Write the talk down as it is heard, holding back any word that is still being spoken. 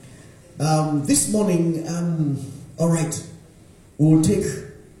This morning, all right, we will take,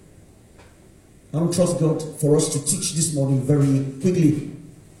 I don't trust God for us to teach this morning very quickly.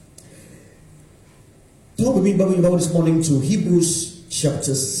 Turn with me Bible this morning to Hebrews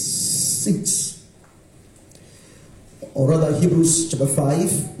chapter 6. Or rather, Hebrews chapter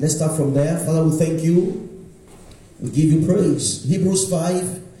 5. Let's start from there. Father, we thank you. We give you praise. Hebrews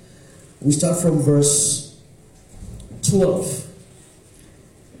 5. We start from verse 12.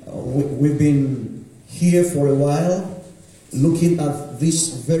 We've been here for a while looking at these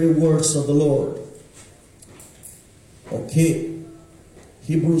very words of the Lord. Okay.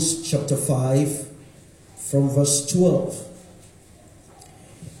 Hebrews chapter 5 from verse 12.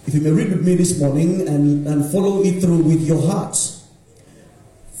 If you may read with me this morning and follow it through with your heart.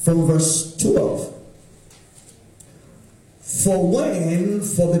 From verse 12. For when,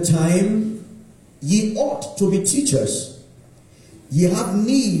 for the time, ye ought to be teachers, ye have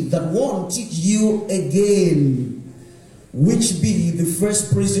need that one teach you again, which be the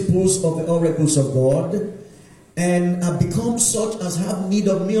first principles of the oracles of God, and are become such as have need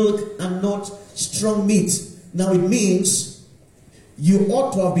of milk and not strong meat. Now it means you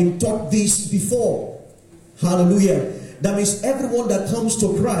ought to have been taught this before. Hallelujah. That means everyone that comes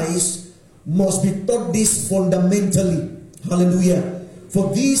to Christ must be taught this fundamentally. Hallelujah. For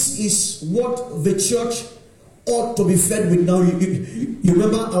this is what the church ought to be fed with. Now you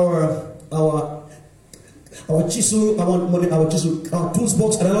remember our chisel, our tools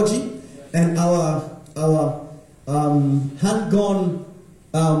box analogy, and our handgun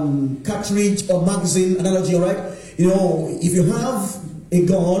cartridge or magazine analogy, all right? You know, if you have a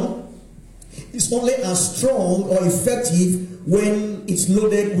gun, it's only as strong or effective when it's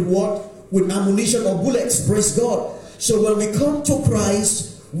loaded with what? With ammunition or bullets. Praise God. So when we come to Christ,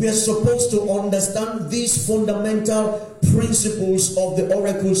 we are supposed to understand these fundamental principles of the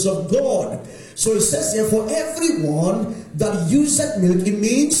oracles of God. So it says here, for everyone that useth milk, it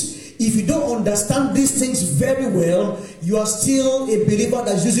means if you don't understand these things very well, you are still a believer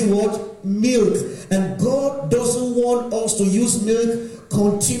that's using what? Milk. And God doesn't want us to use milk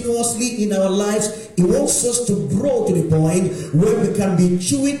continuously in our lives. He wants us to grow to the point where we can be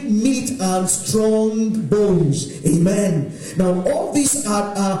chewing meat and strong bones. Amen. Now all these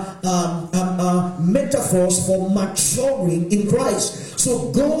are metaphors for maturing in Christ.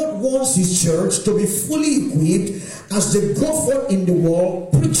 So God wants His church to be fully equipped as they go forth in the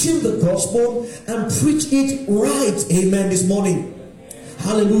world, preaching the gospel and preach it right. Amen. This morning.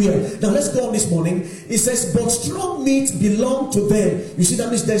 Hallelujah. Now let's go on this morning. It says, but strong meat belong to them. You see, that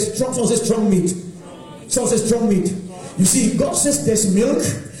means there's strong. Someone says strong meat. Someone says strong meat. You see, God says there's milk,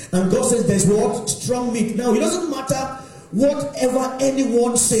 and God says there's what? Strong meat. Now it doesn't matter whatever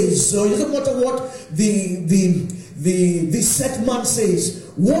anyone says. So it doesn't matter what the set man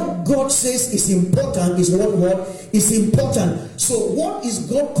says. What God says is important is what is important. So what is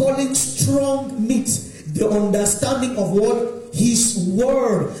God calling strong meat? The understanding of what? His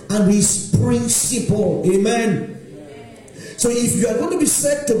word and His principle. Amen. So if you are going to be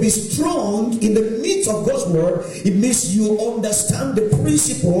said to be strong in the midst of God's word, it means you understand the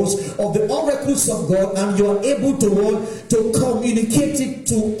principles of the oracles of God and you are able to communicate it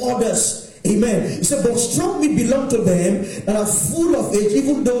to others. Amen. He said, but strong meat belong to them that are full of age,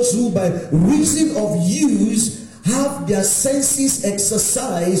 even those who by reason of use have their senses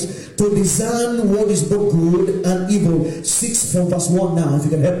exercised to discern what is both good and evil. 6 from verse 1 now, if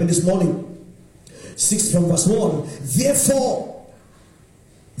you can help me this morning. 6 from verse 1.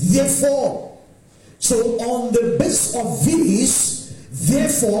 Therefore, so on the basis of this,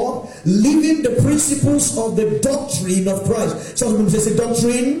 therefore, living the principles of the doctrine of Christ. So says the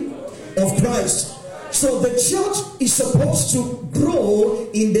doctrine of Christ. So the church is supposed to grow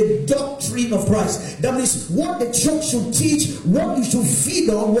in the doctrine of Christ. That means what the church should teach, what you should feed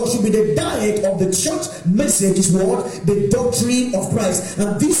on, what should be the diet of the church message is what? The doctrine of Christ.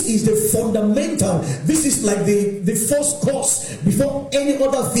 And this is the fundamental. This is like the first course before any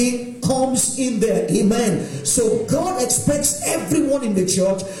other thing comes in there. Amen. So God expects everyone in the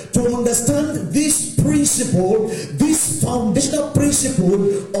church to understand this principle, this foundational principle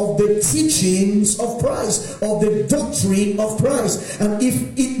of the teachings of Christ, of the doctrine of Christ. And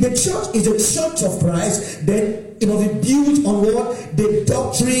if the church is a church of Christ, then it must be built on what? The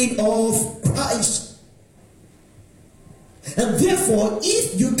doctrine of Christ. And therefore,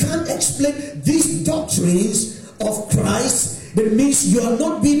 if you can't explain these doctrines of Christ, that means you are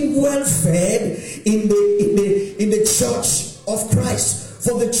not being well fed in the church of Christ.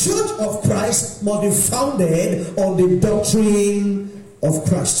 For the church of Christ must be founded on the doctrine of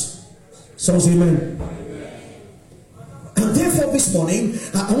Christ. So amen. And therefore, therefore this morning,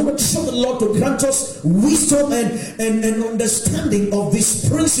 I want to trust the Lord to grant us wisdom and understanding of these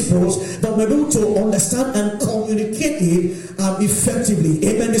principles that we're able to understand and communicate it effectively.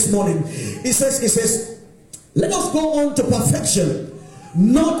 Amen. This morning, it says, let us go on to perfection,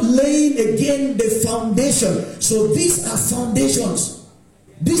 not laying again the foundation. So these are foundations.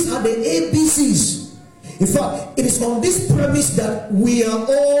 These are the ABCs. In fact, it is on this premise that we are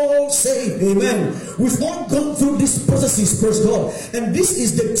all saved. Amen. We've all gone through these processes, praise God. And this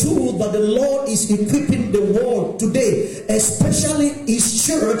is the tool that the Lord is equipping the world today, especially His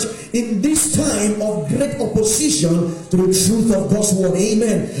church in this time of great opposition to the truth of God's word.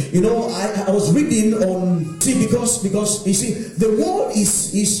 Amen. You know, I was reading on, because you see, the world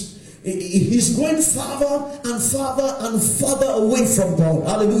is going farther and farther and farther away from God.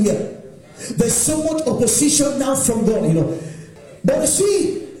 Hallelujah. There's so much opposition now from God, you know. But you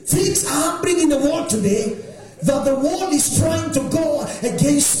see, things are happening in the world today that the world is trying to go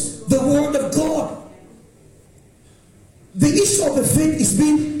against the word of God. The issue of the faith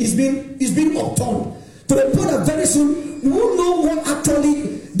is being upturned to the point that very soon we won't know what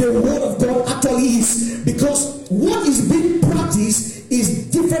actually the word of God actually is, because what is being practiced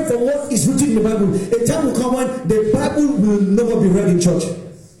is different from what is written in the Bible. A time will come when the Bible will never be read in church.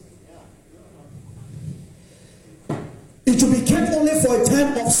 It will be kept only for a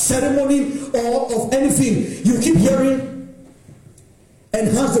time of ceremony or of anything. You keep hearing,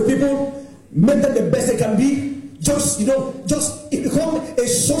 enhance the people, make them the best they can be. Just it become a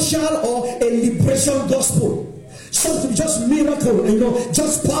social or a liberation gospel. Something just miracle,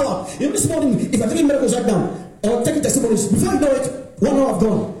 just power. This morning, if I take miracles right now, or taking testimonies, before you know it, 1 hour have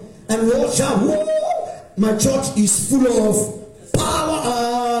gone. And watch out, whoa, my church is full of power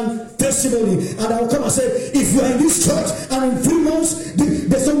and testimony. And I will come and say, if you are in this church and in 3 months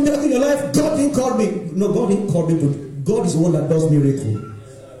there's no miracle in your life, God didn't call me. No, God didn't call me, but God is the one that does miracle.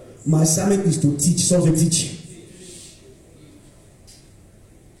 My assignment is to teach, so to teach.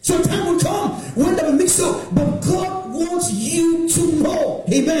 So time will come when there will mix up, but God wants you to know,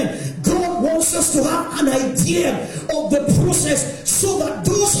 amen. God wants us to have an idea of the process, so that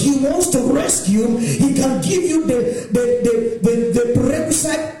those He wants to rescue, He can give you the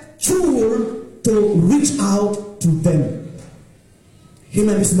prerequisite tool to reach out to them.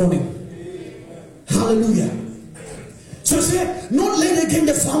 Amen. This morning, amen. Hallelujah. So say, not laying again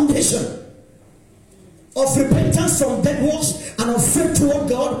the foundation of repentance from dead works, and of faith toward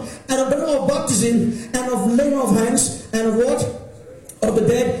God, and of baptism, and of laying of hands, and of what? Of the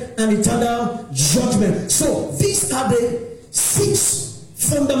dead, and eternal judgment. So these are the 6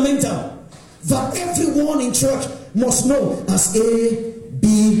 fundamental that everyone in church must know as A,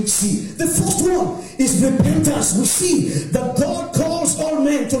 B, C. The first one is repentance. We see that God calls all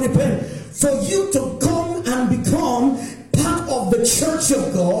men to repent. For you to come and become part of the church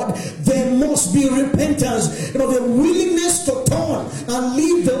of God, there must be repentance. The willingness to turn and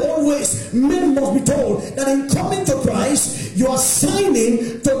leave the old ways. Men must be told that in coming to Christ, you are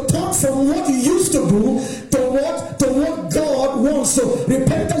signing to turn from what you used to do to what God wants. So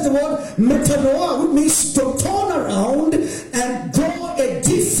repentance, the word metanoia, which means to turn around and go a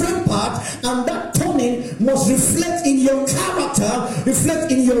different path, and that turning must reflect in your character,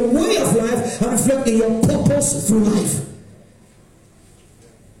 reflect in your way of life, and reflect in your purpose through life.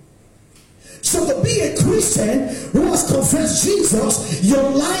 So to be a Christian who has confessed Jesus, your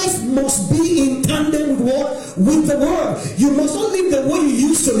life must be in tandem with what? With the Word. You must not live the way you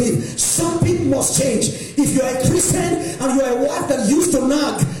used to live. Something must change. If you are a Christian and you are a wife that used to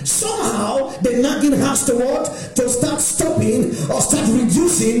nag, somehow the nagging has to what? To start stopping or start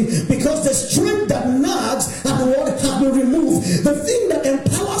reducing, because the strength that nags has been removed. The thing that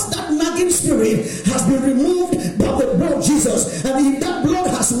empowers that nagging spirit has been removed by the blood of Jesus. And if that blood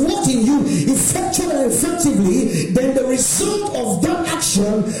has worked in you effectually and effectively, then the result of that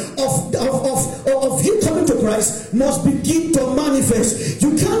action of you coming to Christ must begin to manifest.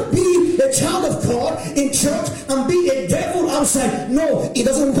 You can't be a child of God in church and be a devil outside. No, it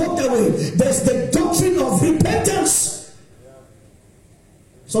doesn't work that way. There's the doctrine of repentance.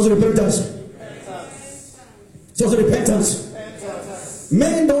 So repentance. So repentance.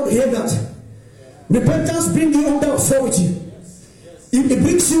 Men don't hear that. Repentance brings you under authority. It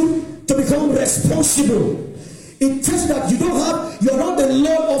brings you to become responsible. It tells you that you're not the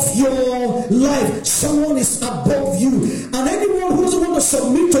Lord of your life. Someone is above you. And anyone who doesn't want to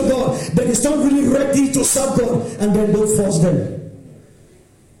submit to God, then is not really ready to serve God, and then don't force them.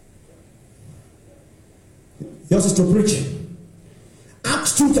 He asked us to preach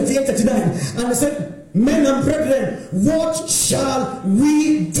Acts 2:38-39, and they said, Men and brethren, what shall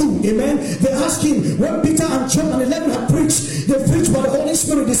we do? Amen. They asked him, when Peter and John and 11 had preached, they preached by the Holy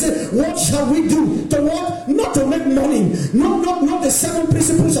Spirit. They said, what shall we do? To what? Not to make money. Not the 7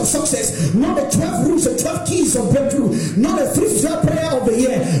 principles of success. Not the 12 rules, the 12 keys of breakthrough. Not the 3 prayer of the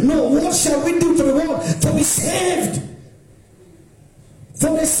year. No, what shall we do to the world? To be saved.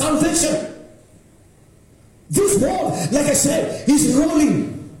 For the salvation. This world, like I said, is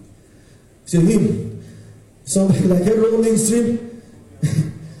rolling. See him. Something like a rolling stream.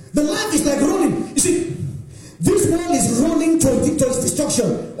 The life is like rolling. You see, this world is rolling to its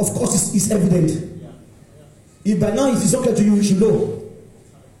destruction. Of course, it's evident. If by now it is not clear to you, you should know.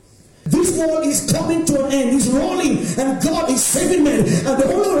 This world is coming to an end. It's rolling, and God is saving men. And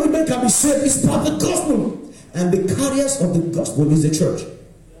the only way men can be saved is by the gospel. And the carriers of the gospel is the church.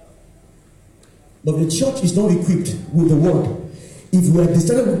 But the church is not equipped with the word. If we are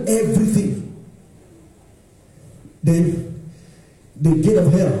distracted with everything, then the gate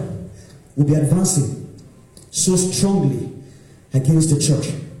of hell will be advancing so strongly against the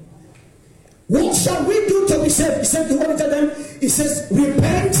church. What shall we do to be saved? He said, you want to tell them? He says,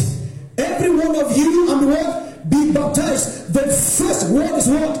 repent, every one of you, and what? Be baptized. The first word is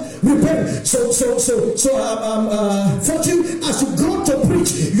what? Repent. So, fortune, as you go to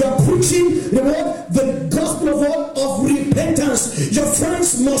preach, you are preaching the word, the gospel of what? Of repentance. Your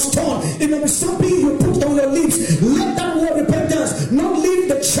friends must turn. It may be something you put on your lips. Let that word repentance not leave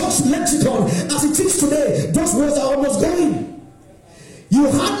the church lexicon as it is today. Those words are almost going. You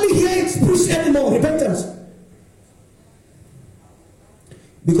hardly hear it preached anymore. Repentance.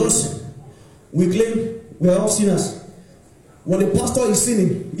 Because we claim we are all sinners. When the pastor is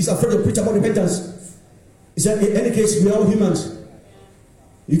sinning, he's afraid to preach about repentance. He said, in any case, we are all humans.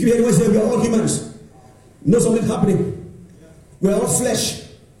 You keep hearing say we are all humans. Know something happening. We are all flesh.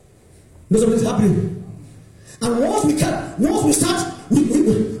 Know something happening. And once we start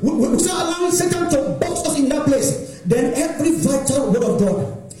allowing Satan to box us in that place, then every vital word of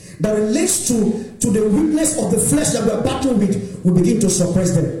God that relates to the weakness of the flesh that we are battling with will begin to suppress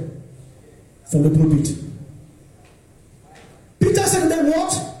them from the pulpit. Peter said to them,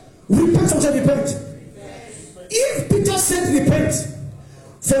 what? Repent. Someone said repent. If Peter said repent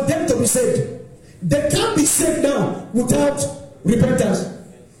for them to be saved, they can't be saved now without repentance.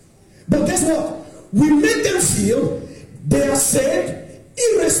 But guess what? We make them feel they are saved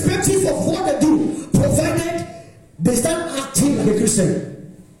irrespective of what they do, provided they start acting like a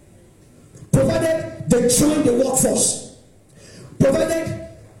Christian, provided they join the workforce, provided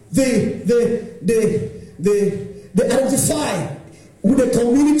they identify with the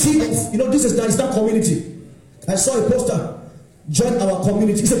community of, this is not community. I saw a poster, join our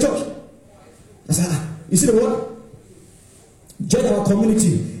community. It's a church. I said, you see the word? Join our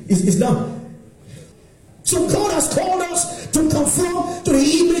community. It's now. So God has called us to conform to the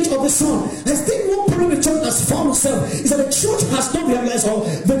image of the Son. I think one problem the church has found itself is that the church has not realized, or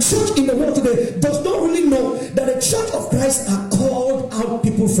the church in the world today does not really know that the church of Christ are called out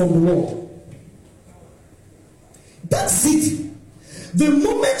people from the world. That's it. The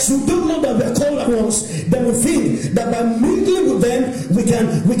moment you don't know that we're called at once, then we think that by mingling with them, we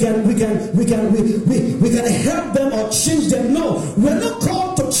can help them or change them. No, we're not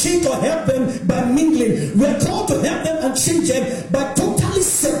called to change or help them by mingling. We're called to help them and change them by totally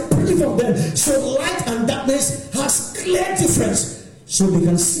separating from them. So light and darkness has clear difference, so they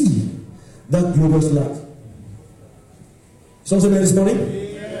can see that glorious light. Someone this morning?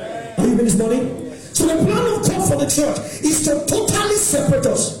 Are you here this morning? So the plan of God for the church is to totally separate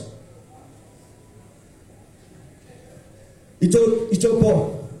us. He told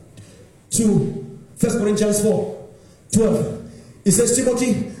Paul to 1 Corinthians 4:12. He says,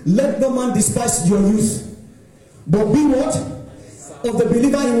 Timothy, let no man despise your youth, but be what? Of the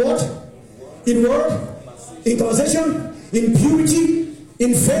believer in what? In word, in conversation, in purity,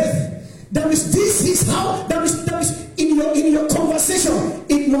 in faith. This is how, that is in your conversation,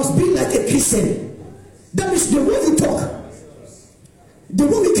 it must be like a Christian. That is the way we talk, the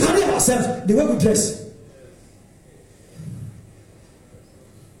way we carry ourselves, the way we dress.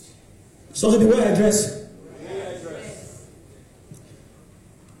 So the way I dress.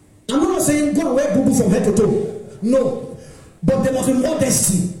 I'm not saying go and wear boo-boo from head to toe. No. But there must be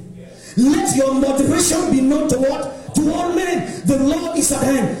modesty. Let your moderation be known to what? To all men. The Lord is at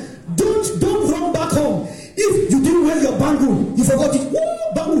hand. Don't run back home. If you didn't wear your bangle, you forgot it.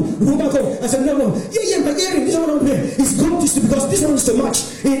 Bangle, run back home. I said, no. Yeah, my earring, this one I'm wearing is gone because this one is too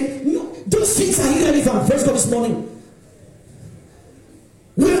much. No, those things are irrelevant. Praise God this morning.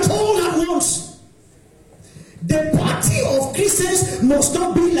 We are all at once. The party of Christians must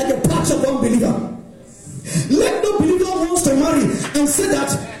not be like the party of unbeliever. someone wants to marry and say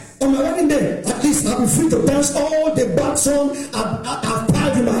that on my wedding day, at least I'll be free to dance all the bad song I've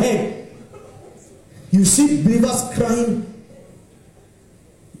piled in my head. You see believers crying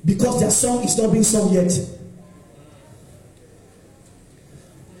because their song is not being sung yet.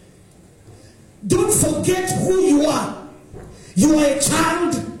 Don't forget who you are. You are a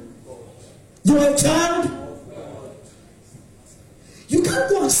child. You are a child. You can't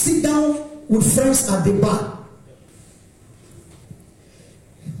go and sit down with friends at the bar.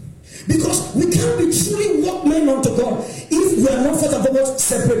 Because we can't be truly workmen unto God if we are not first and foremost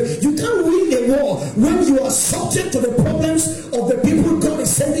separate. You can't win a war when you are subject to the problems of the people God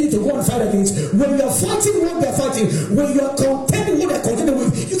is sending you to go and fight against. When you are fighting what they are fighting, when you are contending what they are contending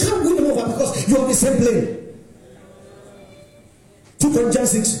with, you can't win them over because you are on the same plane. 2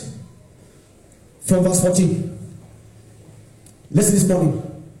 Corinthians 6 from verse 14. Listen this morning.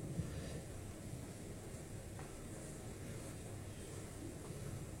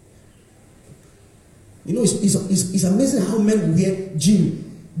 You know, it's amazing how men wear jeans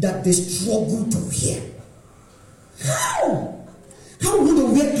that they struggle to wear. How? How would you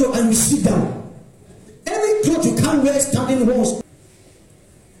wear clothes and you sit down? Any clothes you can't wear standing once.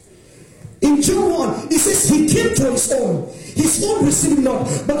 In John 1, it says he came to his own received not,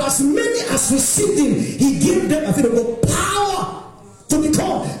 but as many as received him, he gave them available power to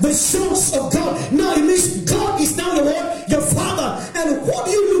become the sons of God. Now it means God is now your father. And what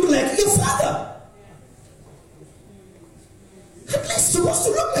do you look like? Your father. At least supposed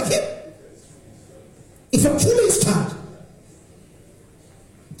to look like him. If you're truly his child.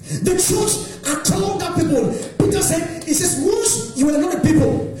 The church are called out people. Peter said, he says, once you were not a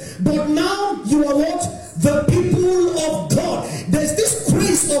people, but now you are what? The people of God. There's this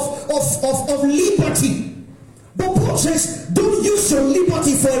grace of liberty. But Paul says, don't use your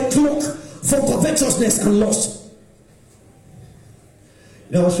liberty for a cloak for covetousness and lust.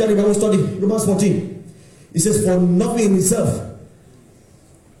 Now I was sharing Bible study, Romans 14. It says, for nothing in itself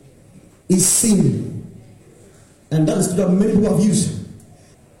is sin. And that is what many people have used.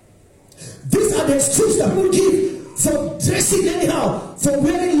 These are the excuses that people give for dressing anyhow, for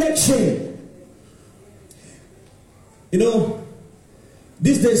wearing leg chain. You know,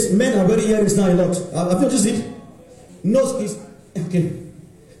 these days men are wearing earrings now a lot. Have you noticed it? Nose is okay.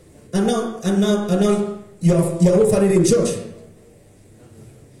 And now you're all finding in church.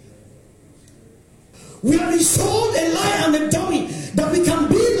 We are sold a lie and a dummy that we can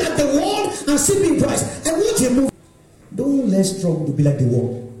be like the world and still be in Christ. I want you to move. Don't let's struggle to be like the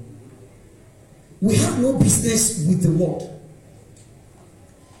world. We have no business with the world.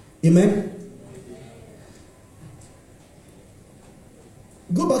 Amen.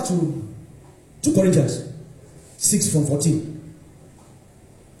 Go back to 2 Corinthians 6 from 14.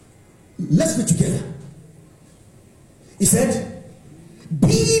 Let's read together. He said,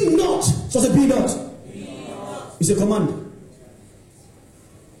 be not. So say, be not. It's a command.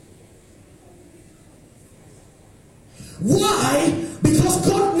 Why? Because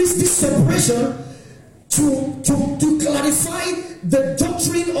God needs this separation to clarify the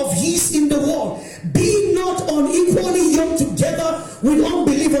doctrine of His in the world. Be not unequally yoked together with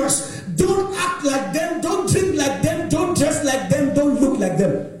unbelievers. Don't act like them. Don't drink like them. Don't dress like them. Don't look like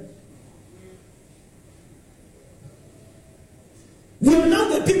them. We are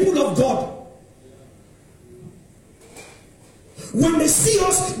now the people of God. When they see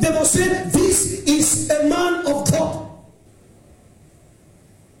us, they will say, this is a man of God.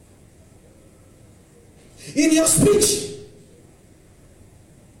 In your speech,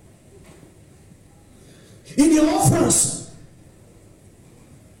 in your offerings,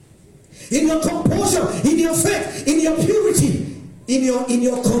 in your composure, in your faith, in your purity, in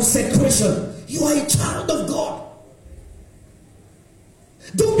your consecration, you are a child of God.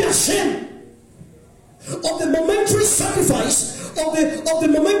 Don't be ashamed of the momentary sacrifice, of the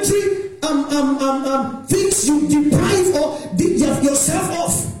momentary things you deprive of yourself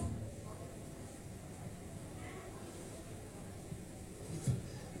of.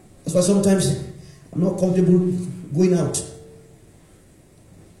 That's why sometimes I'm not comfortable going out.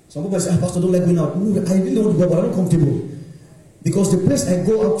 Some people say, Pastor, don't like going out. No, I really want to go, but I'm not comfortable. Because the place I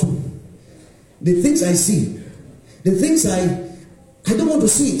go out to, the things I see, the things I don't want to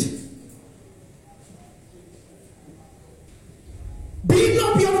see it. Be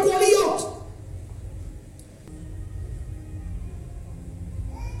not beyond quality yoked.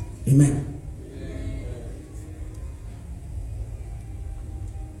 Amen.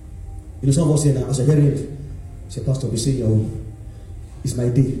 You know, some of us here now, as I hear it, say, Pastor, we say, it's my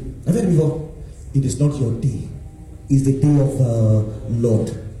day. I've heard it before. It is not your day. It's the day of the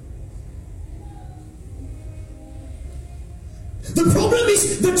Lord.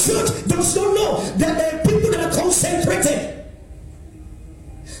 means the church does not know that there are people that are consecrated,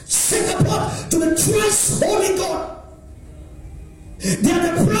 set apart to the Christ holy God. They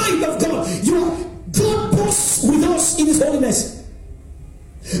are the pride of God. God boasts with us in His holiness.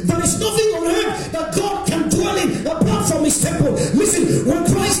 There is nothing on earth that God can dwell in apart from His temple. Listen, when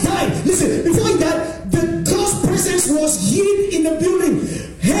Christ died, before He died, God's presence was hid in the building,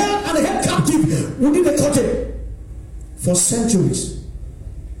 held and held captive within the curtain for centuries.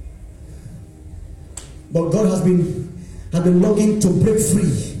 But God has been longing to break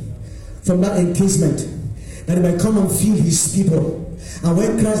free from that encasement, that He might come and feed His people. And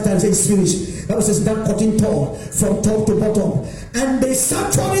when Christ died, it's finished. That says that curtain tore from top to bottom, and the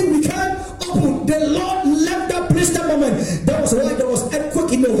sanctuary became open. The Lord left that place that moment. That was why there was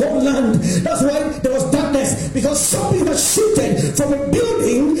earthquake in the whole land. That's why there was darkness, because something was shifted from a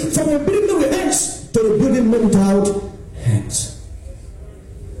building with hands to a building made without hands.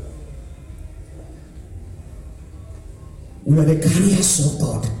 We are the carriers of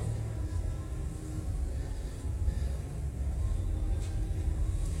God.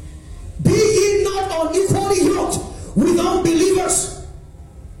 Be ye not unequally yoked with unbelievers.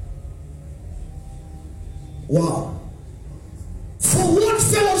 Wow. For what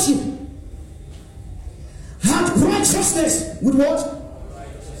fellowship had righteousness with what?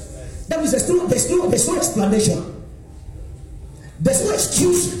 That means there's no explanation. There's no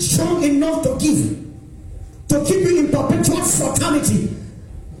excuse strong enough to give to keep you in perpetual fraternity.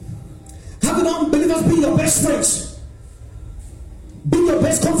 Having unbelievers be your best friends, be your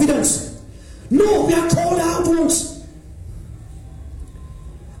best confidence. No, we are called out once.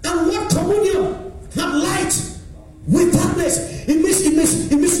 And what communion had light with darkness? It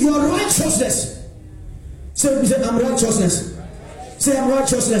means your righteousness. Say, I'm righteousness. Say, I'm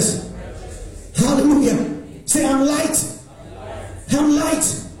righteousness. Hallelujah. Say, I'm light. I'm light.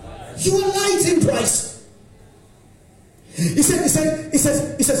 You are light in Christ. He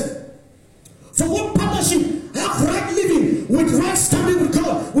says, for what partnership have right living with right standing with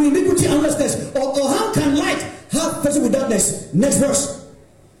God, with iniquity and lawlessness? Or how can light have fellowship with darkness? Next verse.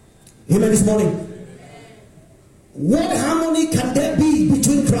 Amen this morning. What harmony can there be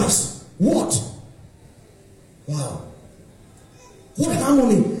between Christ? What? Wow. What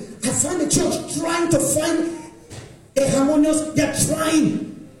harmony? I find the church trying to find a harmonious, they're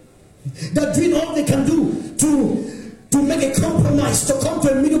trying. They're doing all they can do to make a compromise, to come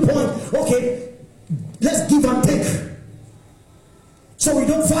to a middle point. Okay, let's give and take, so we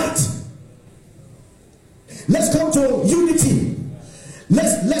don't fight. Let's come to unity.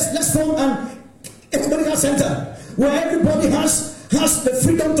 Let's form an ecumenical center where everybody has the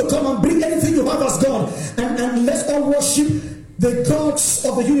freedom to come and bring anything you have as God, and let's all worship the gods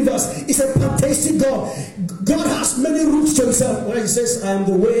of the universe. It's a pantheistic God. God has many roots to Himself. Where He says, I am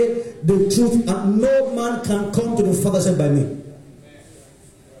the way, the truth, and no man can come to the Father except by me.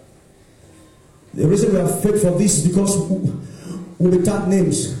 The reason we are afraid for this is because we tag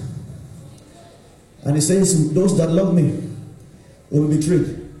names. And He says, those that love me will be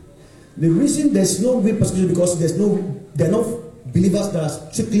betrayed. The reason there's no real persecution is because there are no believers that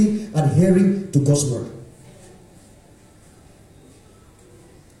are strictly adhering to God's word.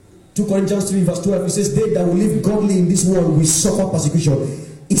 2 Corinthians 3 verse 12, it says, they that will live godly in this world will suffer persecution.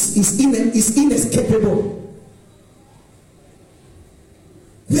 It's inescapable.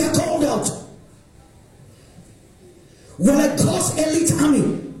 We are called out. We're like God's elite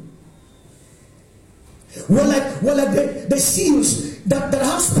army. We're like the SEALs that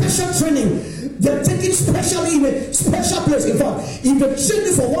have special training. They're taking specially in a special place. In fact, if they train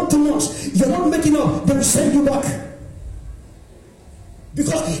you for 1 2 months, you're not making up, they will send you back.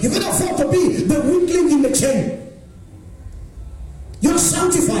 Because you cannot afford to be the weakling in the chain. You're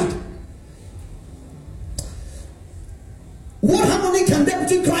sanctified. What harmony can there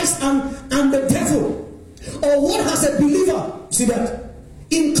between Christ and the devil? Or what has a believer, see that,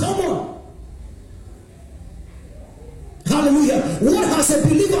 in common? Hallelujah. What has a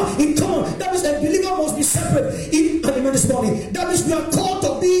believer in common? That means a believer must be separate. In this morning, that means we are called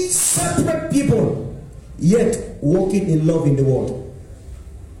to be separate people, yet walking in love in the world.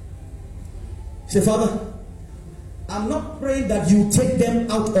 Say, Father, I'm not praying that you take them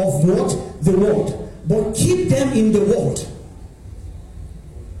out of what? The world, but keep them in the world.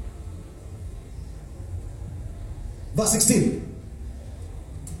 Verse 16.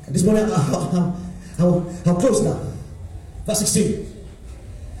 This morning, I'll close now. Verse 16.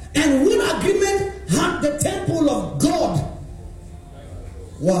 And one agreement had the temple of God.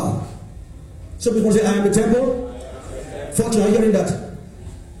 Wow. Some people say, I am the temple. Fortune, are you hearing that?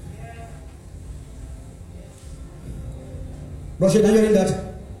 Russia, are you hearing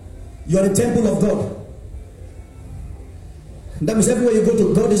that? You are the temple of God. That means everywhere you go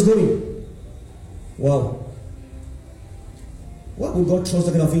to, God is going. Wow. Why would God trust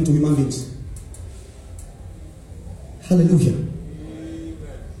that kind of thing to human beings? Hallelujah.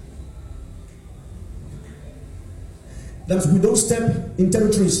 That means we don't step in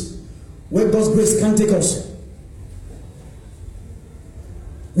territories where God's grace can't take us.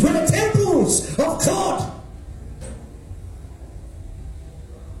 We're the temples of God.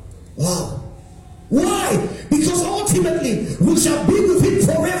 Wow. Why? Because ultimately we shall be with Him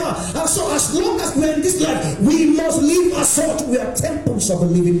forever. And so as long as we're in this life, we must live as such. We are temples of the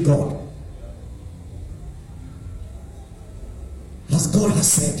living God. As God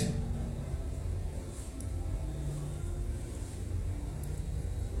has said.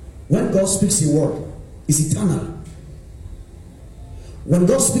 When God speaks a word, it's eternal. When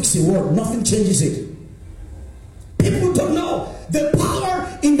God speaks a word, nothing changes it. People don't know the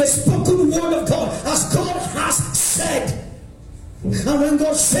power in the spoken word of God, as God has said. And when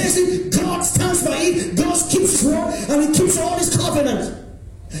God says it, God stands by it. God keeps His word, and He keeps all His covenants.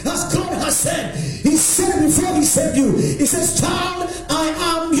 As God has said, He said before He saved you, He says, child, I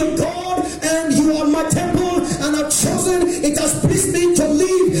am your God, and you are my temple, and I've chosen, it has pleased me to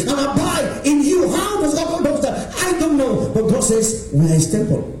live and abide in you. How does God do that? I don't know. But God says, we are His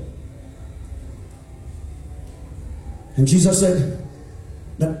temple. And Jesus said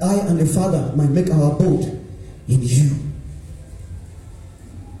that I and the Father might make our abode in you.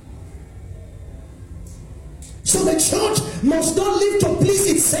 So the church must not live to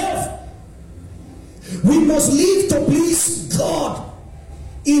please itself. We must live to please God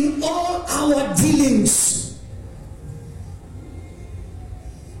in all our dealings.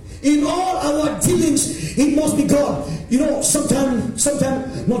 In all our dealings, it must be God. You know, sometime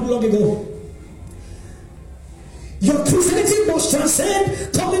not long ago, your Christianity must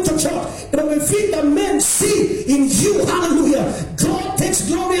transcend coming to church. But we think that men see in you, hallelujah, God takes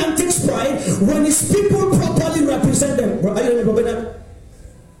glory and takes pride when His people properly represent them.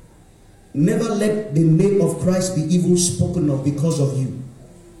 Never let the name of Christ be evil spoken of because of you.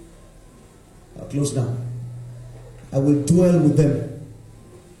 I'll close now. I will dwell with them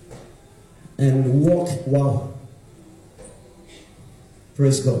and walk. Wow.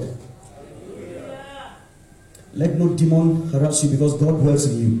 Praise God. Let no demon harass you because God dwells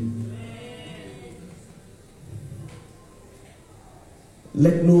in you.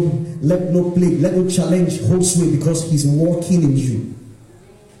 Let no plague, let no challenge hold sway because He's walking in you.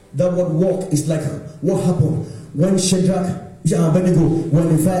 That word walk is like what happened when Shadrach, Abednego,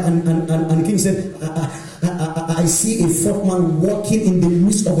 when the fire and the king said, I see a fourth man walking in the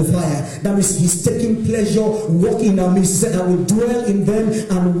midst of the fire. That means He's taking pleasure walking in our midst. He said, I will dwell in them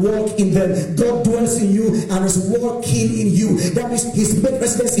and walk in them. God dwells in you and is walking in you. That means He's made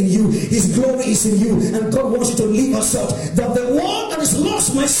residence in you. His glory is in you. And God wants you to live as such that the one that is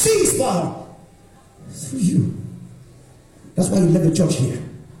lost might see His power through you. That's why you left the church here.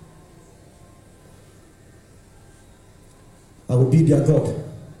 I will be their God,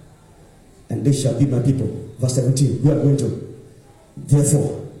 and they shall be my people. Verse 17. We are going to.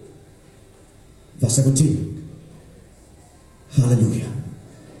 Therefore, verse 17. Hallelujah.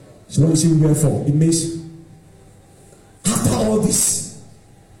 So when you see wherefore, it means after all this,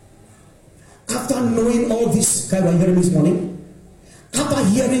 after knowing all this, kind of hearing this morning, after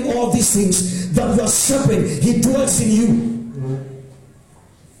hearing all these things that you are suffering, He dwells in you.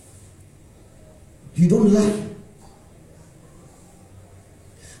 You don't lie.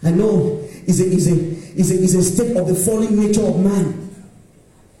 I know is a state of the fallen nature of man.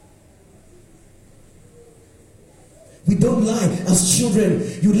 We don't lie as children.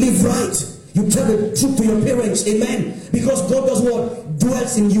 You live right. You tell the truth to your parents. Amen. Because God does what?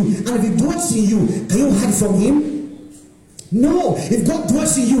 Dwells in you. And if He dwells in you, can you hide from Him? No. If God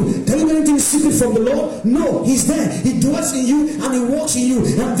dwells in you, can you do anything secret from the Lord? No. He's there. He dwells in you and He walks in you.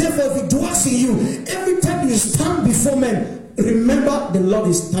 And therefore, if He dwells in you, every time you stand before men, remember the Lord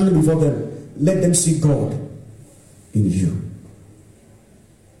is standing before them. Let them see God in you.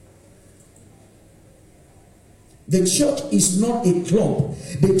 The church is not a club.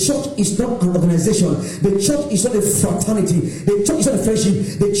 The church is not an organization. The church is not a fraternity. The church is not a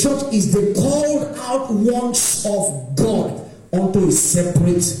friendship. The church is the called out ones of God unto a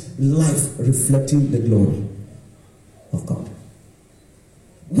separate life reflecting the glory of God.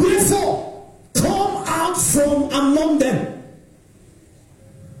 Wherefore, come out from among them.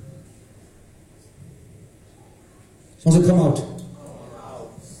 Someone say, come out.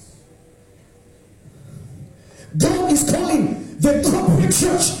 God is calling the corporate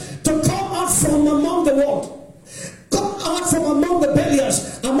church to come out from among the world. Come out from among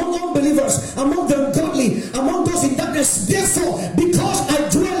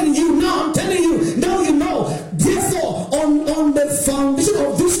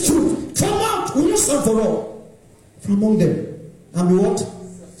among them and be what?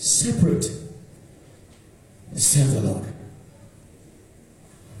 Separate. Serve the Lord.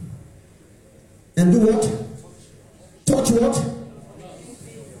 And do what? Touch what?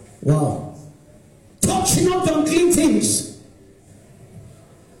 Wow. Touch not the unclean things.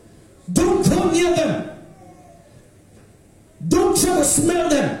 Don't come near them. Don't try to smell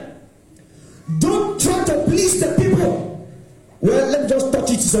them. Don't try to please the people. Well, let me just touch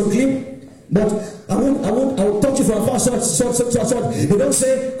it, it's unclean. But I will touch it from afar. So you don't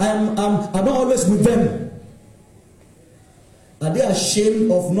say I'm not always with them. Are they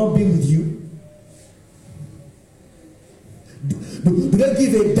ashamed of not being with you? Do they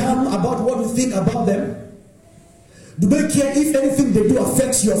give a damn about what you think about them? Do they care if anything they do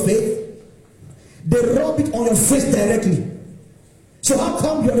affects your faith? They rub it on your face directly. So how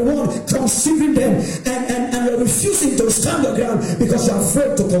come you're the one considering them and you're refusing to stand your ground because you're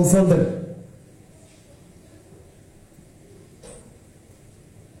afraid to confront them?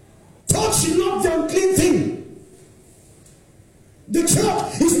 Touch not the unclean thing. The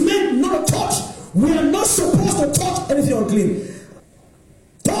church is meant not to touch. We are not supposed to touch anything unclean.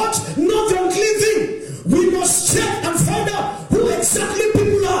 Touch not the unclean thing. We must check and find out who exactly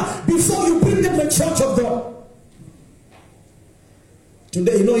people are before you bring them to the church of God.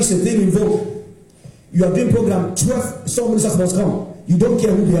 Today, you know it's a thing in vogue. You are doing program, 12 some ministers must come. You don't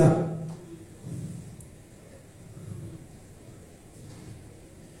care who they are.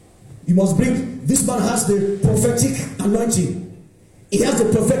 You must bring, this man has the prophetic anointing. He has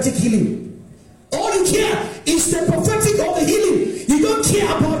the prophetic healing. All you care is the prophetic or the healing. You don't care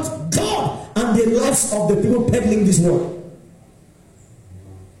about God and the lives of the people peddling this word.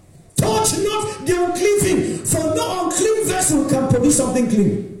 Touch not the unclean thing, for no unclean vessel can produce something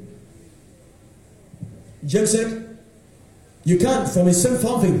clean. James said, you can't from a same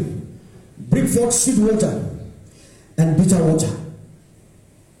fountain bring forth sweet water and bitter water.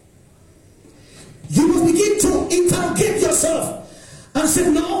 You must begin to interrogate yourself and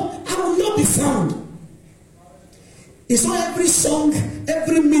say, no, I will not be found. It's not every song,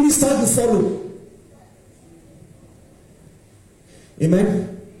 every minister you follow. Amen?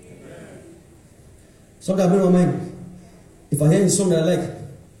 Sometimes I know my mind. If I hear a song that I like,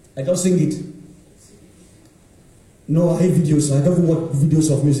 I just sing it. No, I hate videos. I don't watch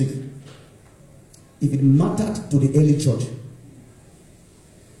videos of music. If it mattered to the early church,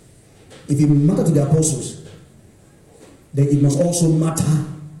 if it mattered to the apostles, then it must also matter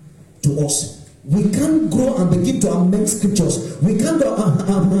to us. We can't go and begin to amend scriptures. We can't go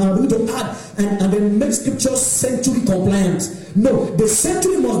begin to add and then make scriptures century compliant. No, the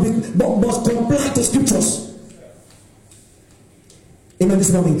century must comply to scriptures. Amen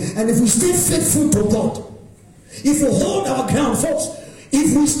this morning. And if we stay faithful to God, if we hold our ground, folks,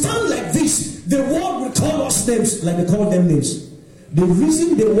 if we stand like this, the world will call us names like they call them names. The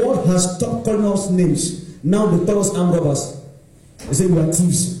reason the world has stopped calling us names, now they call us armed robbers. They say we are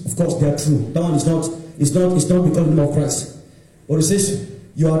thieves. Of course, they are true. That one is not because of the name of Christ. But it says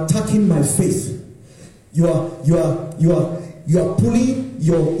you are attacking my faith. You are pulling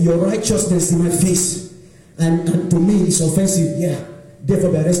your righteousness in my face, and to me it's offensive. Yeah,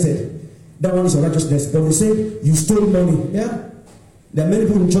 therefore be arrested. That one is righteousness. But they say you stole money. Yeah, there are many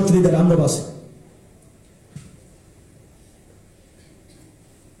people in church today that are armed robbers.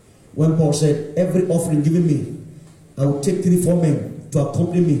 When Paul said, every offering given me, I will take 3-4 men to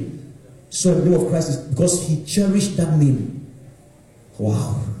accompany me. So the name of Christ is because he cherished that name.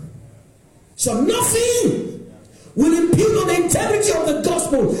 Wow. So nothing will impede on the integrity of the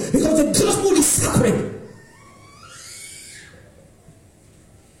gospel, because the gospel is sacred.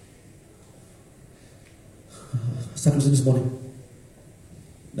 Sacred this morning.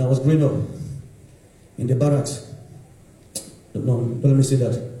 I was growing up in the barracks. No, don't let me say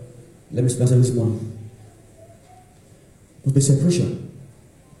that. Let me answer this morning. Will be separation.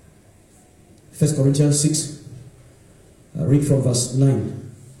 1 Corinthians 6. I read from verse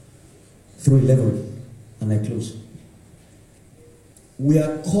 9 through 11, and I close. We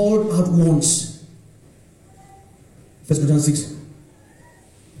are called out once. 1 Corinthians 6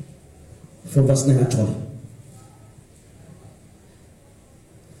 from verse 9 actually.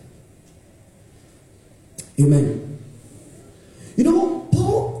 Amen. You know,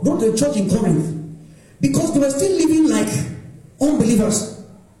 Paul wrote to the church in Corinth because they were still living like unbelievers.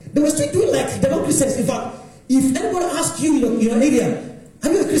 They were still doing like they're not Christians. In fact, if anybody asks you in your area,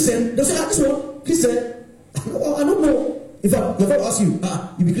 are you a Christian? They'll say, this one, Christian. I don't know. In fact, your father asks you,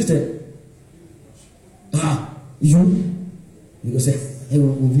 you be Christian. You? You go say, hey,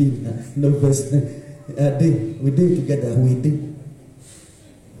 we'll be no person. We did together. We did.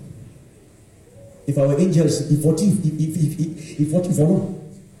 If our angels, if what if no?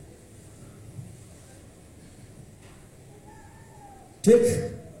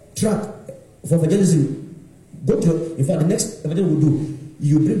 Take track for evangelism. Go to, in fact, the next evangelism we'll do,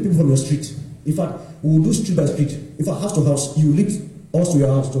 you bring people from your street. In fact, we will do street by street. In fact, house to house, you lead us to your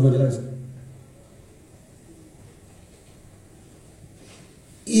house to evangelize.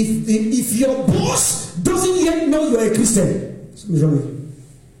 If your boss doesn't yet know you are a Christian, something's wrong with you.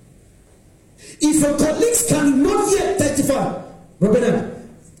 If your colleagues cannot yet testify, Bernard,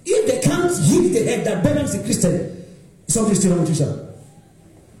 if they can't hit the head that Bernard is a Christian, something is still wrong with you, sir.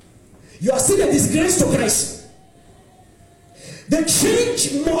 You are still a disgrace to Christ. The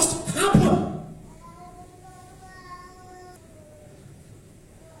change must happen.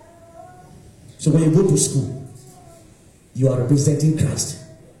 So when you go to school, you are representing Christ.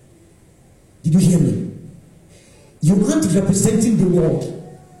 Did you hear me? You aren't representing the world.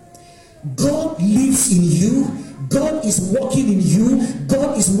 God lives in you. God is working in you.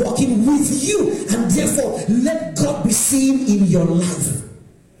 God is working with you. And therefore, let God be seen in your life.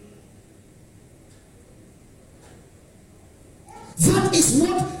 That is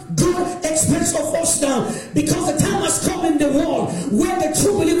what God expects of us now. Because the time has come in the world where the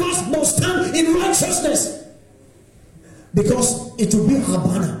true believers must stand in righteousness. Because it will be our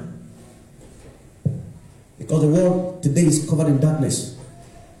banner. Because the world today is covered in darkness.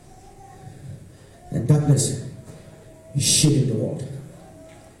 And darkness is shading the world.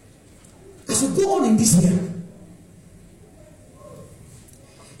 As we go on in this year,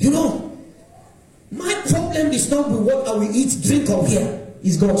 you know, my problem is not with what I will eat, drink, or hear.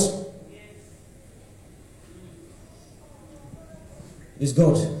 It's God's. It's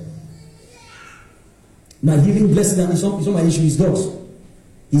God. My healing, blessing, and it's not my issue. It's God's.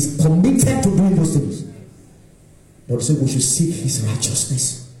 He's committed to doing those things. But also we should seek His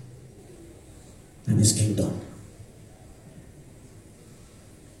righteousness and His kingdom.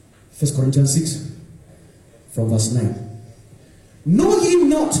 1 Corinthians 6 from verse 9. Know ye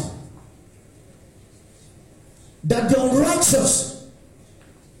not that the unrighteous,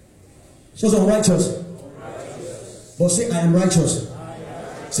 so unrighteous, but say I am righteous.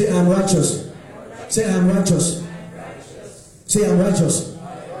 Say I am righteous. Say I am righteous. Say I am righteous.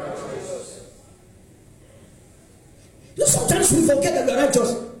 You know, sometimes we forget that we are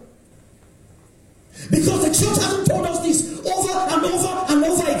righteous. Because the church hasn't told us this over and over and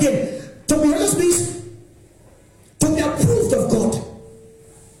over again. To be honest means to be approved of God.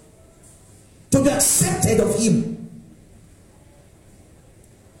 To be accepted of Him.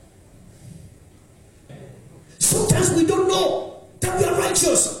 Sometimes we don't know that we are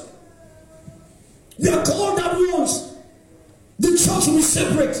righteous. We are called out once. The church will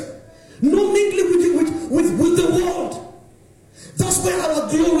separate. No mingling with the world. That's where our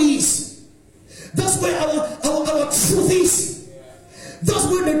glory is. That's where our truth is. That's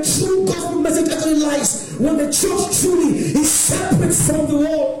where the true gospel message actually lies. When the church truly is separate from the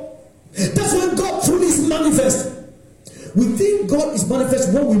world. That's when God truly is manifest. We think God is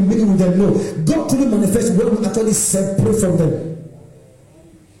manifest when we mingle with them. No. God truly manifests when we actually separate from them.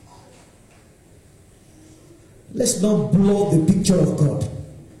 Let's not blow the picture of God.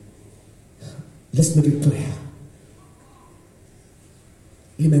 Let's make it clear.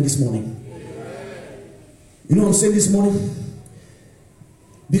 Amen this morning. You know what I'm saying this morning?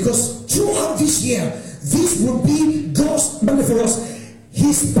 Because throughout this year, this will be God's money for us.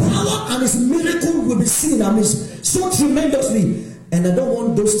 His power and His miracle will be seen in our midst so tremendously. And I don't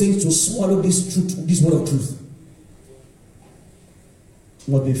want those things to swallow this truth, this word of truth.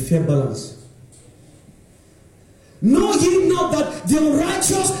 It must be fair balance. Know ye not that the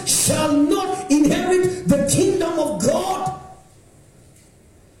unrighteous shall not inherit the kingdom of God?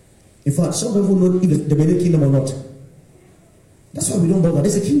 In fact, some people know if there is a kingdom or not. That's why we don't bother.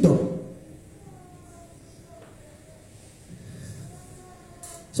 There's a kingdom.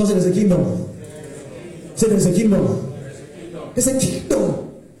 So say there's a kingdom. Say there's a kingdom. There's a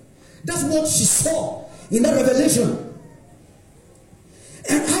kingdom. That's what she saw in that revelation.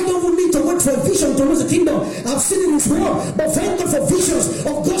 And I don't need to wait for a vision to lose the kingdom. I've seen it in His word. But thank God for visions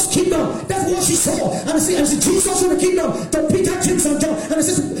of God's kingdom. That's what she saw. And I see Jesus in the kingdom to Peter, James, and John. And it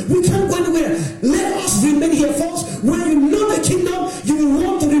says, we can't go anywhere. Let us remain here, folks. When you know the kingdom, you will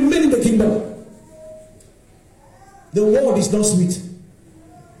want to remain in the kingdom. The world is not sweet.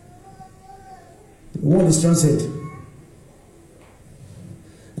 The world is transient.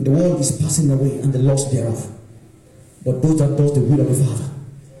 And the world is passing away and the loss thereof. But those that do the will of the Father,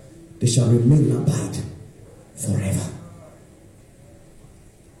 they shall remain and abide forever.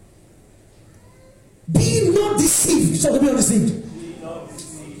 Be not deceived. So be not deceived.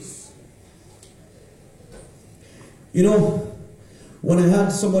 You know, when I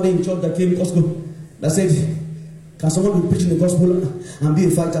had somebody in church that came to Costco that said, can someone be preaching the gospel and be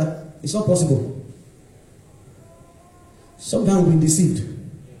a fighter? It's not possible. Sometimes we've been deceived.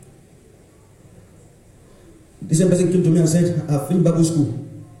 The same person came to me and said, I finished Bible school.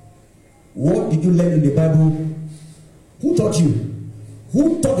 What did you learn in the Bible? Who taught you?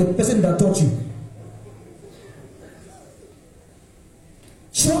 Who taught the person that taught you?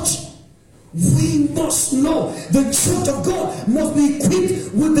 Church, we must know the church of God must be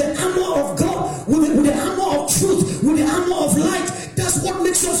equipped with the armor of God, with the armor of truth, with the armor of light. That's what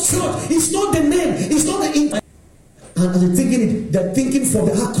makes us church. It's not the name, it's not the ink. And they're thinking for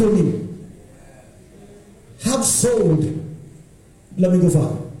the acronym. Household. Let me go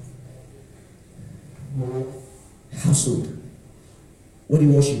far. Household. What do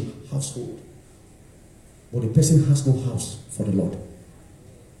you worship? Household. But the person has no house for the Lord.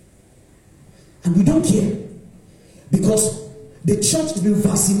 And we don't care. Because the church has been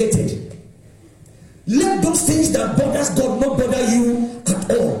vaccinated. Let those things that bothers God not bother you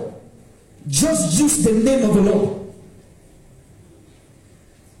at all. Just use the name of the Lord.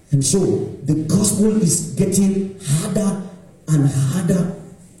 And so the gospel is getting harder and harder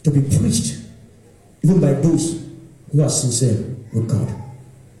to be preached, even by those who are sincere with God.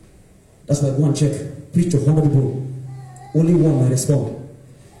 That's why go and check. Preach to 100 people. Only one might respond.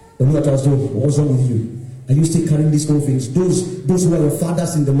 The Lord tells you, what's wrong with you? Are you still carrying these old things? Those who are your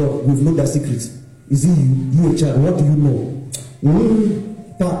fathers in the Lord, we've known their secrets. Is it you a child? What do you know?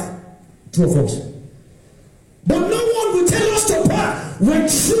 Back, two of us. But no one will tell us to back when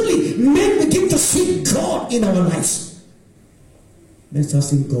truly men begin to seek God in our lives. Let's start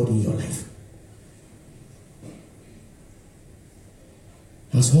seeing God in your life.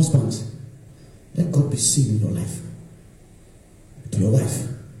 As husbands, let God be seen in your life. To your wife.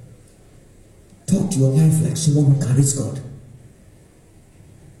 Talk to your wife like someone who carries God.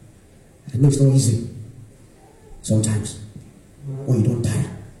 I know it's not easy. Sometimes. When you don't tire.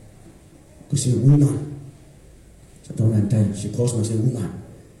 Because you're a woman. Sometimes I'm tired. She calls me and says, woman,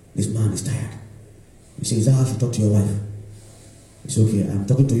 this man is tired. You say, is that how I should talk to your wife? It's okay, I'm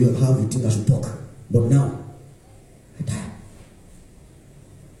talking to you how you think I should talk. But now, I'm tired.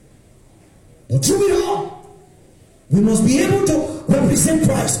 But through it all, we must be able to represent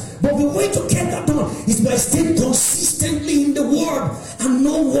Christ. But the way to get that done is by staying consistently in the Word and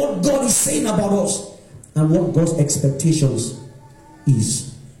know what God is saying about us and what God's expectations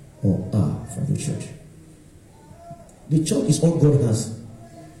is or are for the church. The church is all God has.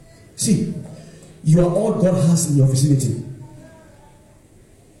 See, you are all God has in your vicinity.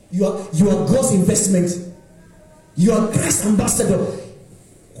 You are God's investment. You are Christ's ambassador.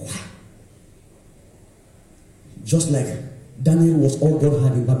 Why? Just like Daniel was all God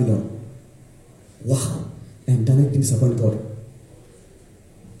had in Babylon. Wow. And Daniel didn't disappoint God.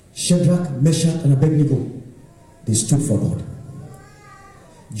 Shadrach, Meshach, and Abednego, they stood for God.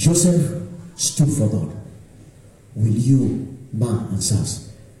 Joseph stood for God. Will you, man and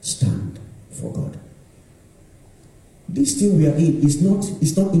sons, stand for God? This thing we are in is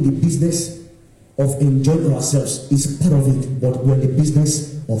not in the business of enjoying ourselves. It's part of it, but we're in the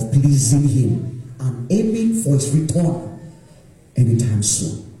business of pleasing Him and aiming for His return anytime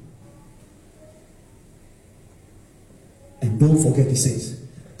soon. And don't forget, He says,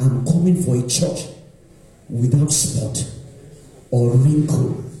 I'm coming for a church without spot or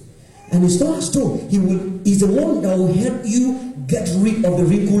wrinkle. And it's not as though He's the one that will help you get rid of the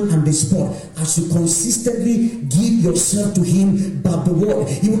wrinkle and the spot as you consistently give yourself to Him by the word.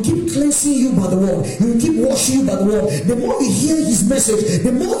 He will keep cleansing you by the word. He will keep washing you by the word. The more you hear His message,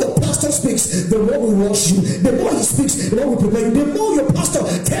 the more the pastor speaks, the more will wash you. The more he speaks, the more will prepare you. The more your pastor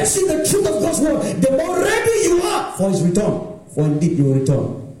tells you the truth of God's word, the more ready you are for His return. For indeed He will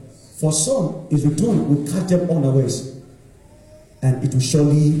return. For some, His return will catch them unawares. And it will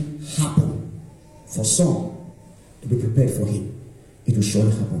surely happen. For some, to be prepared for Him, it will surely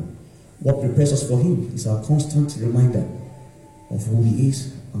happen. What prepares us for Him is our constant reminder of who He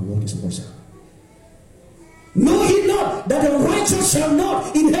is and what His words are. Know ye not that the righteous shall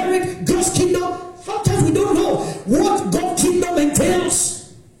not inherit God's kingdom? Sometimes we don't know what God's kingdom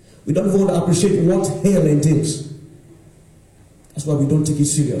entails. We don't even appreciate what hell entails. That's why we don't take it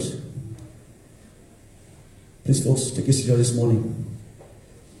serious. Please, folks, take it serious this morning.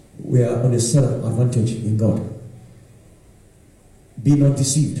 We are on a self-advantage in God. Be not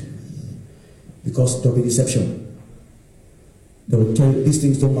deceived, because there will be deception. They will tell you these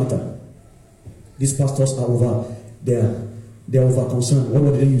things don't matter. These pastors are they're over concerned. What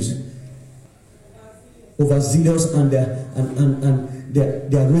would they use? Overzealous, and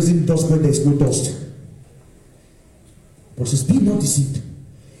they're raising dust where there is no dust. But it says, be not deceived,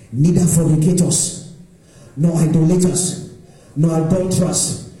 neither fornicators, nor idolaters, nor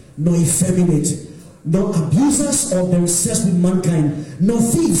adulterers, nor effeminate, nor abusers of themselves with mankind, nor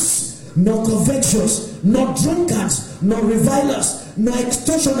thieves, nor covetous, nor drunkards, nor revilers, nor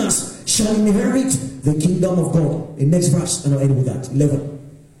extortioners shall inherit the kingdom of God. The next verse, and I'll end with that. 11.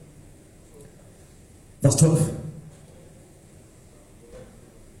 Verse 12.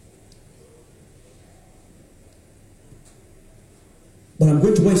 But I'm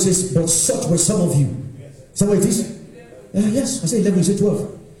going to where it says, but such were some of you. Is that what it is? Yes, I say 11, you say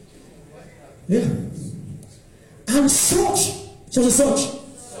 12. Yeah. And such, so such.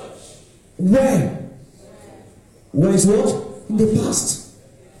 Where? Where is what? In the past.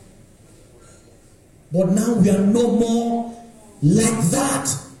 But now we are no more like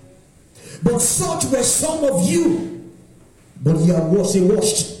that. But such were some of you. But you are washed.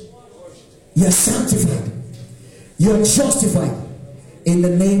 You are sanctified. You are justified in the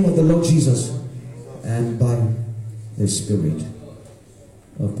name of the Lord Jesus and by the Spirit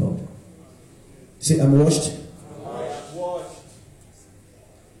of God. Say, I'm washed.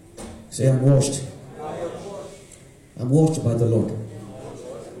 Say, I'm washed. I'm washed by the Lord.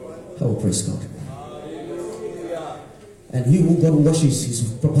 Oh, praise God. And he who God washes is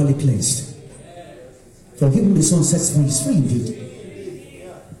properly cleansed. For him whom the Son sets free is free indeed.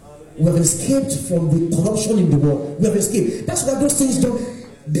 We have escaped from the corruption in the world. We have escaped. That's why those things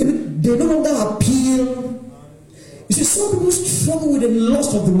they no longer appeal. You see, some people struggle with the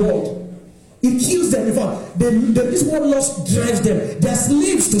lust of the world. It kills them. In fact, this world lust drives them. They are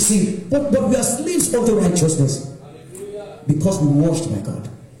slaves to sin. But we are slaves of the righteousness. Because we were washed by God.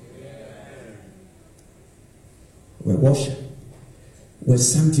 We're washed. We're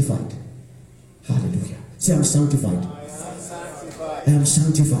sanctified. Hallelujah. Say, I'm sanctified. I am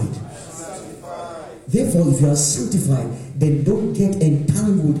sanctified. Therefore, if you are sanctified, then don't get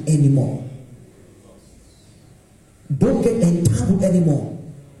entangled anymore. Don't get entangled anymore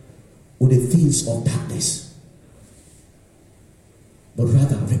with the things of darkness. But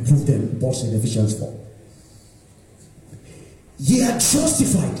rather, reprove them. Paul said in Ephesians 4. Ye are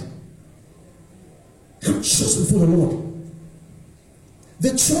justified. I'm just before the Lord. The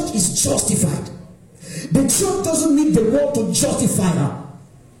church is justified. The church doesn't need the world to justify her.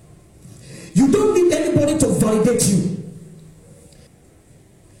 You don't need anybody to validate you.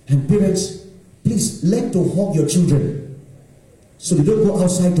 And parents, please learn to hug your children so they don't go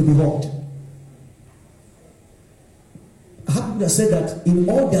outside to be hugged. I have people that said that in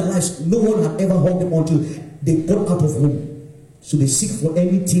all their lives, no one had ever hugged them until they got out of home. So they seek for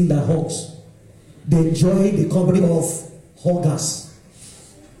anything that hugs. They enjoy the company of huggers.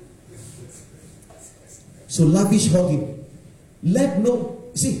 So lavish hugging.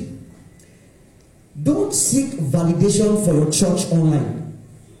 Don't seek validation for your church online.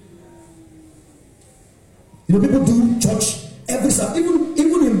 You know, people do church every Sunday,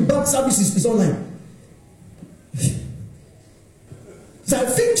 even in bad services, it's online. So I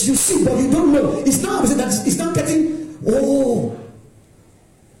think you see, but you don't know. It's not that it's not getting.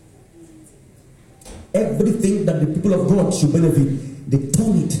 Everything that the people of God should benefit, they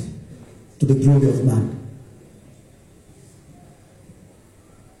turn it to the glory of man.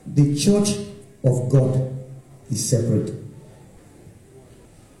 The church of God is separate.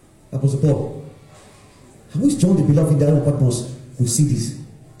 Apostle Paul, I wish John the Beloved in the other Patmos will see this.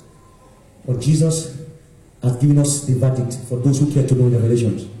 But Jesus has given us the verdict for those who care to know the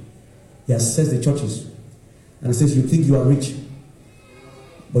revelations. He has assessed the churches and says, you think you are rich,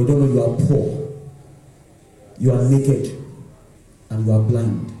 but you don't know you are poor. You are naked and you are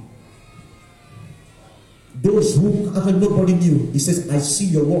blind. Those who actually nobody knew, he says, I see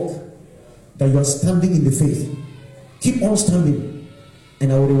your work, that you are standing in the faith. Keep on standing,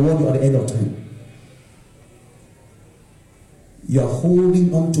 and I will reward you at the end of time. You are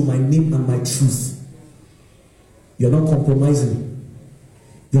holding on to my name and my truth. You are not compromising.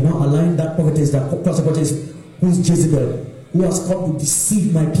 You are not allowing that prophetess, who is Jezebel, who has come to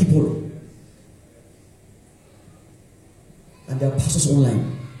deceive my people. And their pastors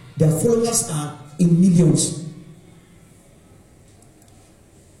online. Their followers are in millions.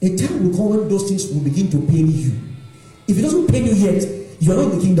 A time will come when those things will begin to pain you. If it doesn't pain you yet, you are not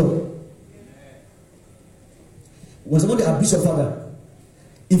in the kingdom. When somebody abuse your father,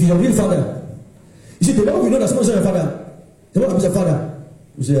 if you're a real father, you see, the moment you know that someone is your father, the moment abuse your father,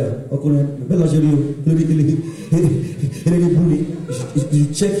 you say,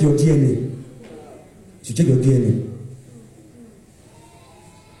 you check your DNA. You check your DNA.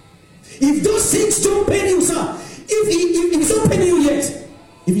 If those things don't pain you, sir, if it's not paining you yet,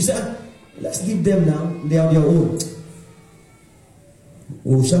 if you say, let's leave them now, they are their own.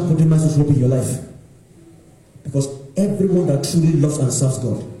 We shall put in in your life. Because everyone that truly loves and serves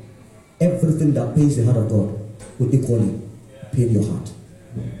God, everything that pains the heart of God will equally pain your heart.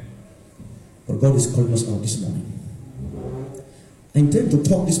 But God is calling us out this morning. I intend to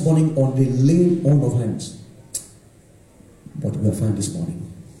talk this morning on the laying on of hands. But we are fine this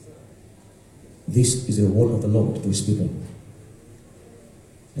morning. This is the word of the Lord to his people.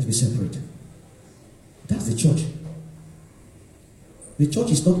 Let's be separate. That's the church. The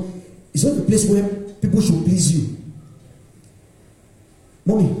church is not the place where people should please you.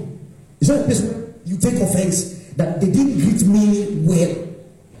 Mommy, it's not a place where you take offense that they didn't greet me well.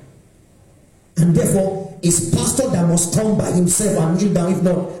 And therefore, it's pastor that must come by himself and kneel down. If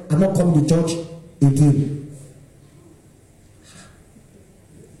not, I'm not coming to church again.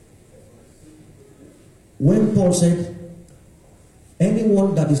 When Paul said,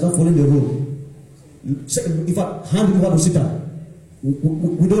 anyone that is not following the rule, in fact, hand him over to Satan.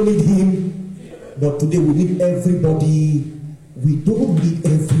 We don't need him, but today we need everybody. We don't need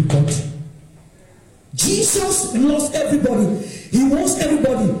everybody. Jesus loves everybody. He wants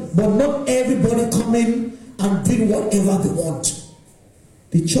everybody, but not everybody coming and doing whatever they want.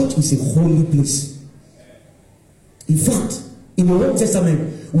 The church is a holy place. In fact, in the Old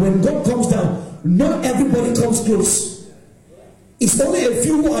Testament, when God comes down, not everybody comes close. It's only a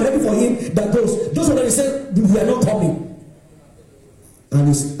few who are ready for him that goes. Those who are say we are not coming. And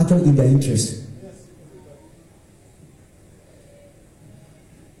it's actually in their interest.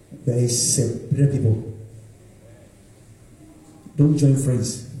 There is separate people. Don't join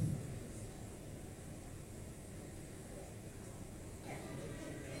friends.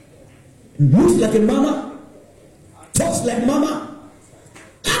 Looks like a mama, talks like mama,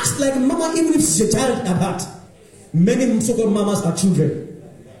 acts like mama, even if she's a child at heart. Many so-called mamas are children.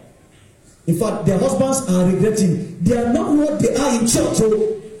 In fact, their husbands are regretting. They are not what they are in church.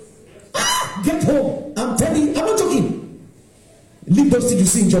 So, get home. I'm telling you, I'm not joking. Leave those things you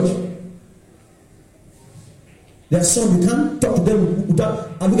see in church. Their son, you can't talk to them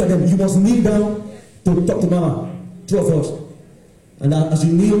without, and look at them. You must kneel down to talk to mama. Two of us. And as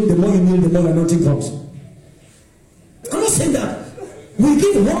you kneel, the more you kneel, the more your anointing comes. I'm not saying that. We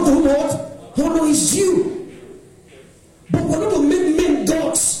give honor to what? Honor is due. But we're not to make men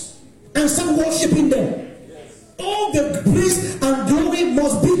gods and start worshiping them. All the praise and glory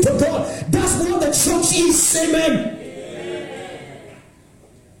must be to God. That's what the church is. Amen.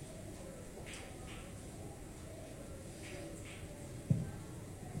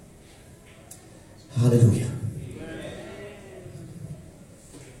 Hallelujah.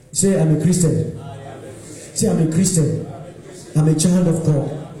 Say, I'm a Christian. Say, I'm a Christian. I'm a child of God.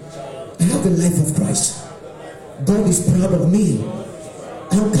 I have the life of Christ. God is proud of me.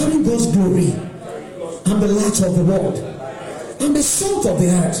 I'm carrying God's glory. I'm the light of the world. I'm the salt of the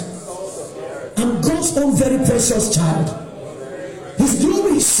earth. I'm God's own very precious child. His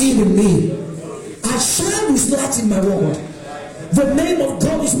glory is seen in me. I shine His light in my world. The name of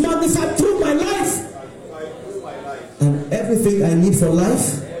God is magnified through my life. And everything I need for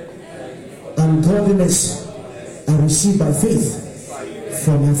life and godliness I receive by faith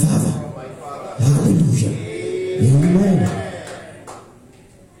from my Father. Hallelujah. Amen.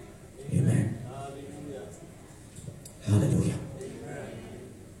 Amen. Hallelujah.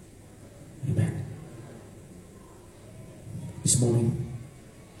 Amen. This morning,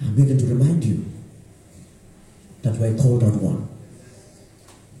 I'm beginning to remind you that we're called out one.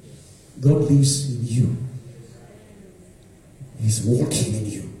 God lives in you. He's walking in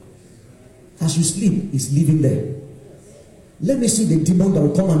you. As you sleep, He's living there. Let me see the demon that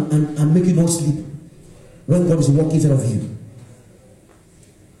will come and make you not sleep when God is walking inside of you.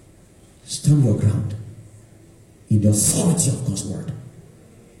 Stand your ground in the authority of God's word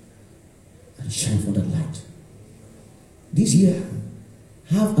and shine for that light. This year,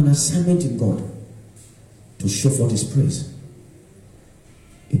 have an assignment in God to show forth His praise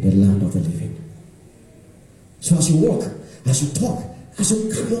in the land of the living. So as you walk, as you talk, as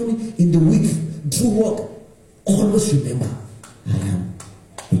you carry on in the week through work, always remember, I am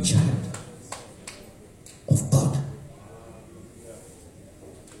a child of God.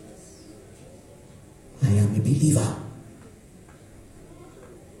 I am a believer.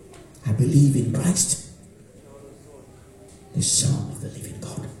 I believe in Christ, the Son of the living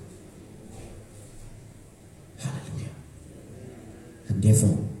God. Hallelujah. And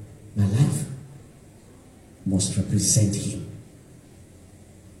therefore, my life must represent Him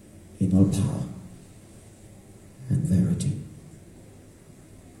in all power and verity.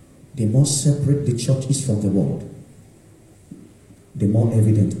 The more separate the church is from the world, the more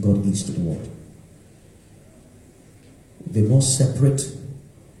evident God is to the world. The more separate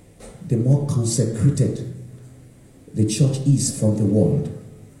the more consecrated the church is from the world,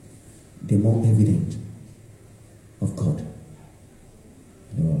 the more evident of God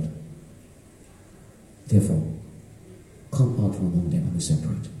in the world. Therefore, come out from among them and be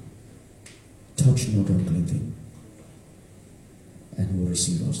separate. Touch no unclean thing, and He will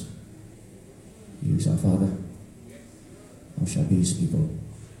receive us. He is our Father, and shall be His people.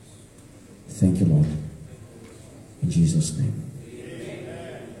 Thank you, Lord. In Jesus' name.